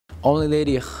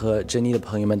Onlylady 和珍妮的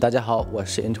朋友们，大家好，我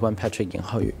是 INTO1 Patrick 尹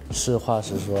浩宇。实话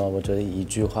实说，我觉得一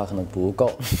句话可能不够。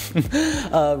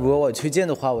如果我推荐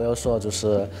的话，我要说就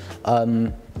是，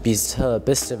比斯特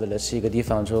Bistable 是一个地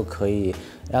方，就可以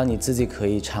让你自己可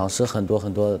以尝试很多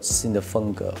新的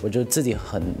风格，我就自己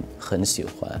很喜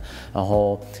欢。然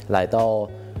后来到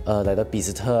比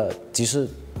斯特，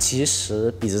其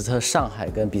实比斯特上海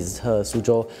跟比斯特苏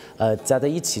州，加在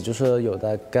一起就是有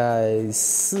大概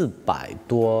400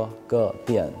多个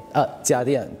家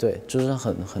店，对，就是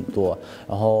很多。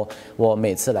然后我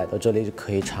每次来到这里就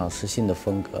可以尝试新的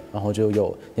风格，然后就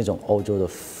有那种欧洲的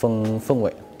氛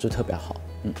围，就特别好。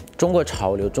中国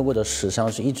潮流，中国的时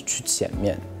尚是一直去前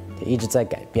面，一直在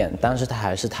改变，但是它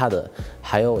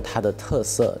还有它的特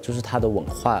色，就是它的文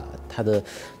化，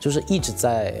就是一直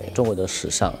在中国的时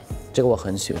尚，这个我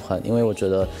很喜欢，因为我觉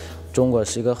得中国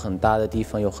是一个很大的地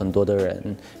方，有很多的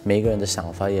人，每一个人的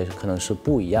想法也可能是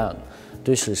不一样，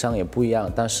对时尚也不一样，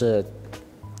但是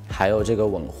还有这个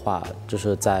文化，就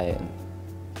是在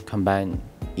combine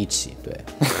一起，对，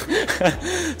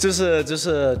就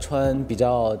是穿比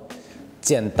较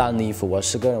简单的衣服，我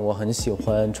是个人，我很喜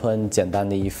欢穿简单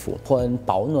的衣服，穿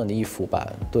保暖的衣服吧。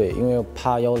对，因为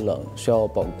怕要冷，需要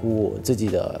保护自己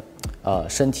的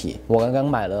身体。我刚刚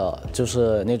买了，就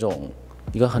是那种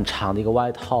一个很长的一个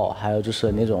外套，还有就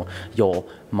是那种有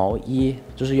毛衣，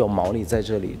就是有毛里在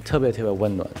这里，特别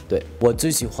温暖。对，我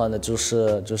最喜欢的就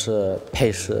是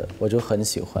配饰，我就很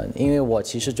喜欢，因为我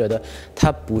其实觉得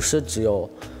它不是只有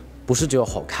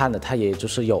好看的，它也就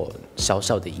是有小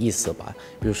的意思吧。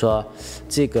比如说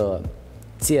这个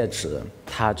戒指，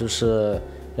它就是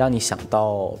让你想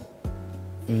到，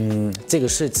这个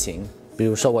事情。比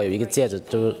如说我有一个戒指，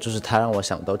就是它让我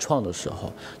想到创的时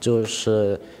候，就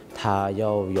是它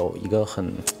要有一个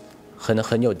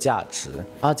很有价值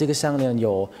啊。这个项链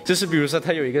就是比如说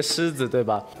它有一个狮子，对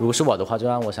吧？如果是我的话，就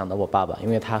让我想到我爸爸，因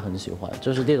为他很喜欢，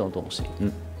就是这种东西。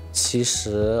其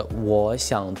实我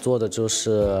想做的就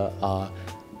是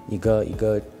一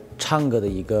个唱歌的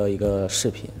一个视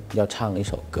频，要唱一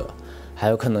首歌，还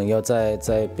有可能要在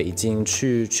北京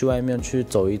去外面去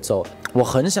走一走。我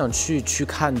很想去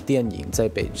看电影，在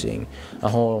北京，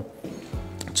然后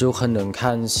就很能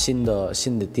看新的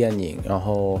电影。然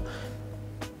后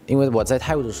因为我在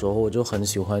泰国的时候，我就很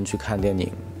喜欢去看电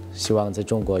影，希望在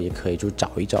中国也可以就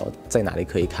找一找在哪里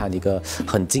可以看一个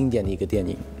很经典的一个电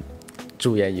影。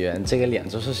主演员这个脸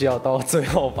就是要到最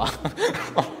后吧，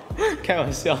开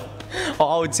玩笑，好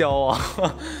傲娇啊！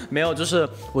没有，就是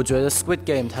我觉得 Squid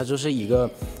Game 它就是一个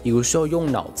需要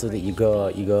用脑子的一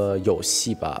个游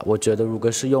戏吧。我觉得如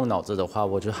果是用脑子的话，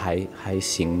我就还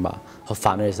行吧。和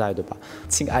凡尔赛对吧？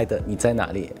亲爱的你在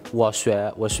哪里？我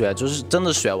学就是真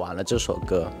的学完了这首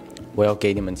歌。我要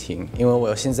给你们听，因为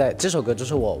我现在这首歌就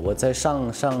是我在上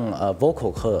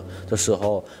vocal 课的时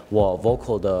候，我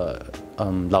vocal 的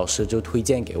老师就推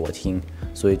荐给我听，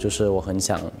所以就是我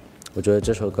觉得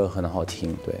这首歌很好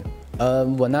听。对，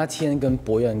我那天跟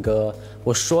博远哥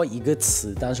我说一个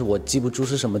词，但是我记不住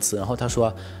是什么词，然后他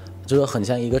说就是很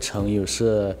像一个成语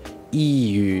是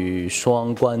一语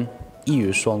双关，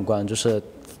就是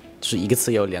一个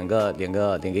词有两个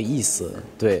意思，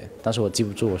对，但是我记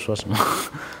不住我说什么。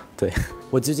对，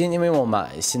我最近因为我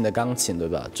买新的钢琴，对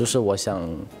吧？就是我想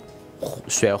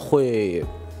学会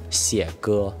写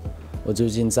歌，我最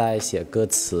近在写歌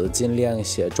词，尽量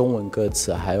写中文歌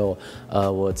词，还有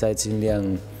我在尽量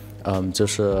就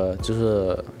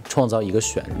是创造一个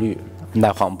旋律。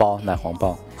奶黄包，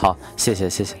好，谢谢。